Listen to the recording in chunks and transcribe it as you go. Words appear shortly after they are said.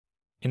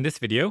In this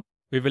video,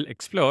 we will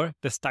explore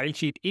the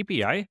StyleSheet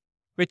API,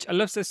 which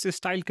allows us to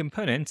style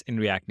components in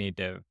React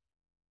Native.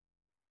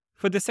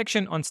 For this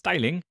section on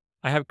styling,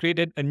 I have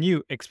created a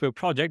new Expo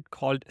project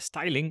called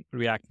Styling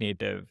React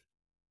Native.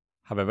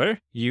 However,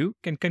 you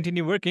can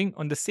continue working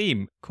on the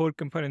same core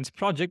components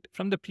project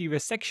from the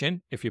previous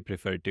section if you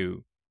prefer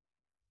to.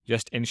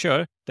 Just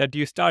ensure that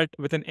you start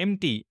with an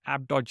empty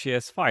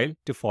app.js file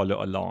to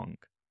follow along.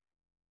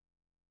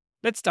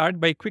 Let's start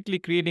by quickly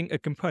creating a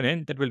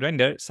component that will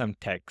render some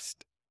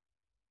text.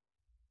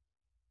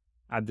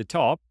 At the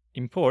top,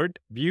 import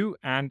view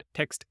and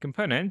text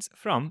components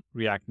from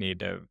React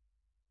Native.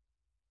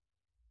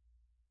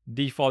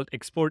 Default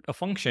export a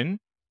function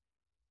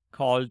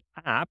called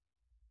app,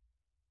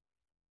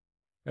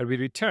 where we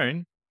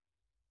return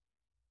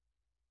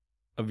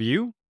a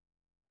view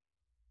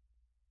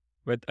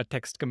with a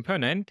text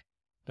component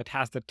that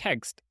has the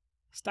text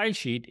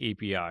StyleSheet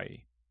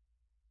API.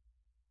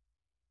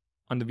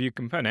 On the view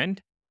component,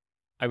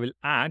 I will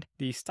add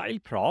the style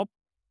prop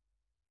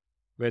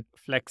with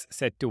flex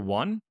set to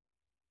 1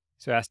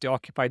 so as to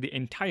occupy the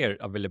entire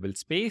available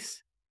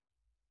space,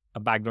 a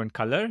background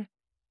color,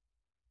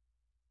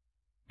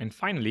 and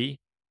finally,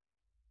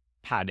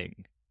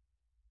 padding.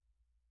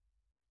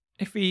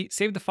 If we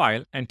save the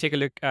file and take a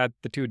look at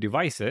the two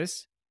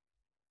devices,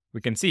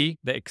 we can see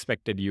the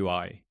expected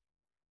UI.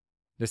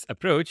 This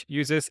approach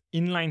uses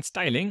inline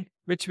styling,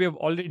 which we have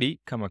already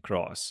come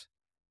across.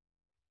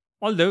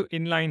 Although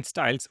inline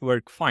styles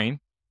work fine,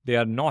 they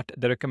are not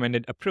the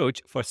recommended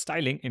approach for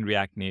styling in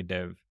React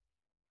Native.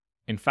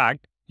 In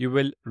fact, you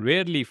will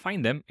rarely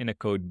find them in a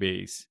code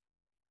base.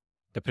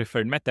 The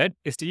preferred method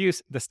is to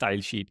use the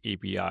StyleSheet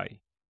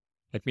API.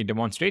 Let me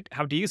demonstrate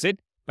how to use it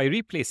by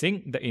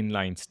replacing the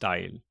inline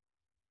style.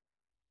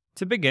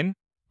 To begin,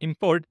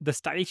 import the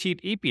StyleSheet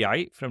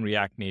API from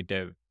React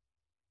Native.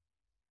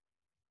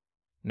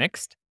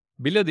 Next,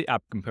 below the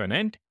app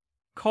component,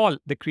 call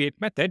the create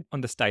method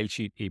on the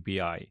StyleSheet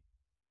API.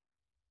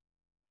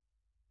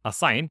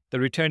 Assign the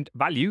returned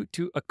value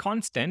to a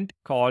constant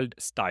called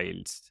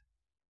styles.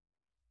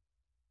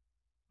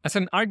 As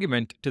an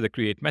argument to the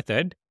create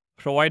method,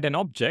 provide an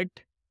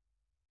object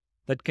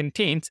that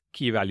contains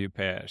key value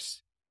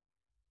pairs.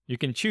 You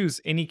can choose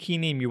any key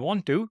name you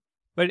want to,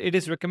 but it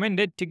is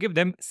recommended to give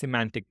them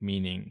semantic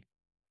meaning.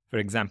 For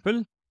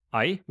example,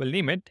 I will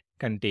name it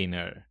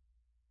container.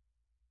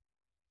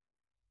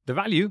 The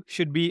value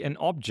should be an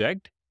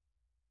object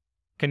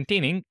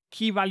containing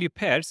key value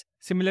pairs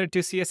similar to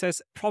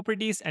CSS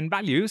properties and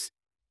values,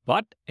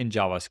 but in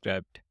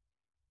JavaScript.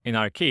 In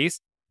our case,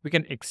 we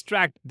can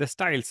extract the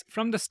styles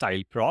from the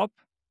style prop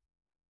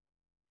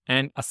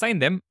and assign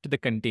them to the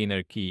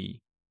container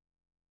key.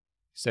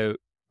 So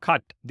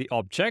cut the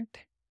object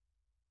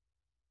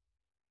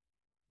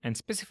and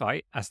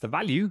specify as the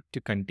value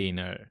to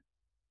container.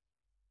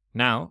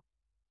 Now,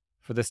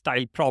 for the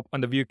style prop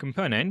on the view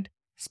component,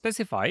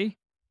 specify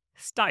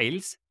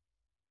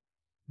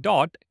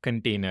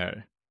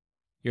styles.container.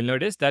 You'll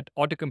notice that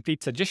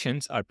autocomplete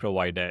suggestions are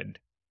provided.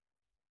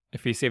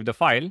 If we save the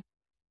file,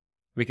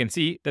 we can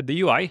see that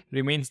the UI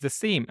remains the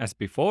same as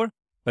before,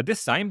 but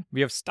this time we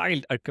have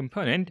styled our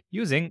component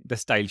using the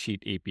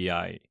StyleSheet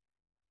API.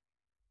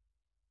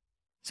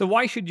 So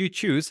why should you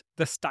choose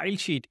the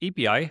StyleSheet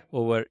API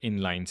over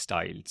inline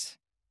styles?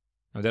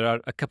 Now, there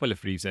are a couple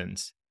of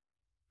reasons.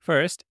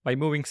 First, by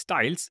moving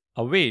styles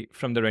away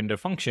from the render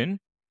function,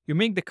 you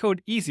make the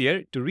code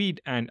easier to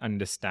read and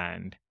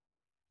understand.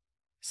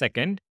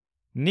 Second,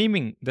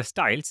 naming the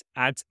styles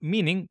adds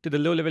meaning to the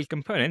low-level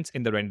components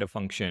in the render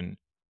function.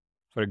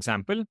 For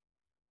example,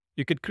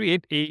 you could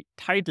create a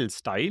title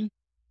style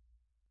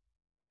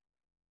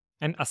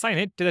and assign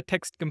it to the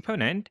text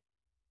component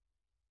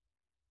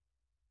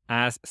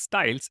as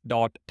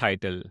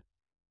styles.title.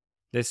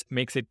 This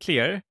makes it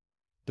clear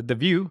that the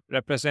view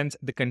represents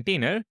the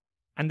container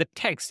and the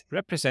text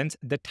represents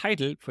the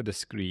title for the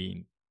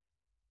screen.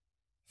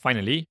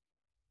 Finally,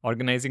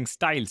 organizing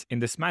styles in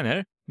this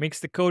manner makes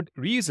the code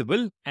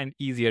reusable and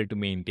easier to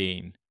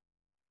maintain.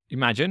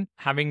 Imagine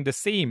having the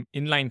same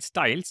inline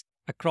styles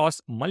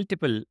across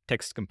multiple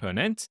text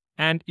components,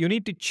 and you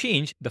need to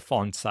change the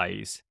font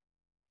size.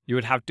 You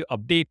would have to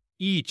update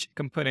each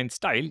component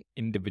style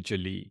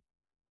individually.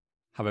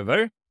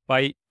 However,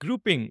 by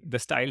grouping the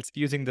styles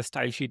using the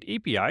StyleSheet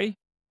API,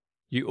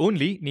 you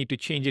only need to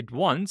change it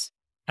once,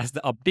 as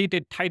the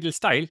updated title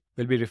style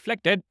will be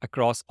reflected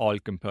across all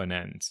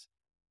components.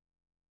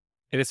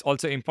 It is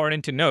also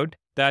important to note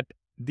that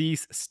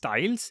these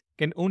styles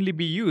can only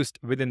be used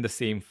within the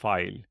same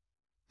file.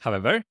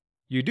 However,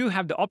 you do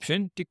have the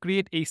option to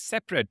create a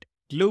separate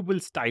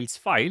global styles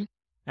file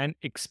and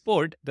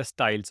export the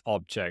styles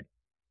object.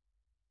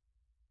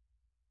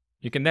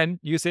 You can then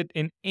use it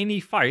in any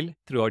file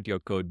throughout your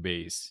code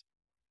base.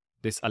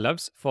 This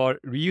allows for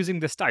reusing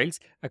the styles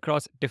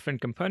across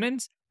different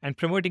components and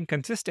promoting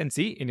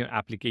consistency in your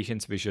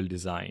application's visual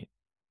design.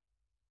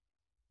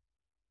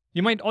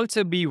 You might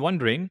also be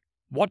wondering,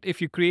 what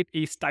if you create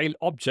a style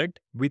object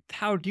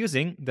without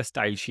using the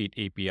StyleSheet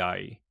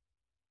API?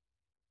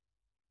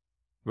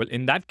 Well,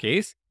 in that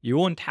case, you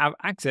won't have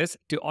access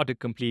to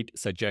autocomplete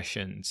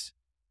suggestions.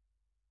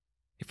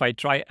 If I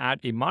try add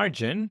a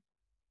margin,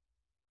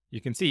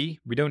 you can see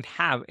we don't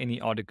have any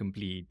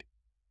autocomplete.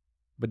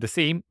 But the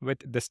same with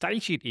the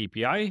StyleSheet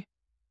API,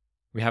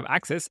 we have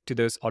access to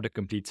those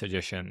autocomplete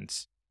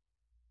suggestions.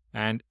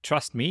 And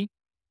trust me,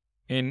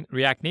 in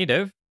React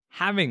Native,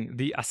 having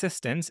the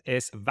assistance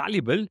is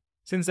valuable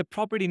since the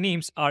property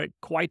names are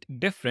quite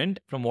different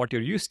from what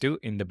you're used to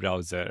in the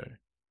browser.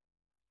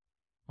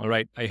 All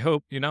right, I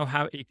hope you now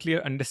have a clear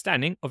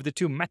understanding of the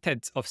two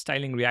methods of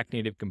styling React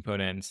Native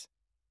components,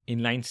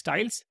 inline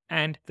styles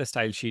and the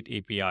StyleSheet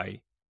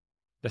API.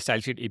 The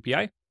StyleSheet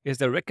API is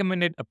the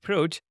recommended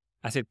approach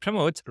as it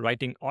promotes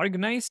writing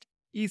organized,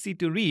 easy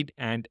to read,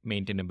 and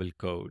maintainable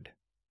code.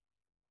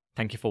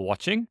 Thank you for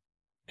watching.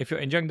 If you're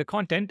enjoying the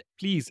content,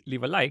 please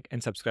leave a like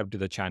and subscribe to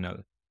the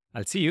channel.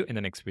 I'll see you in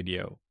the next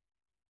video.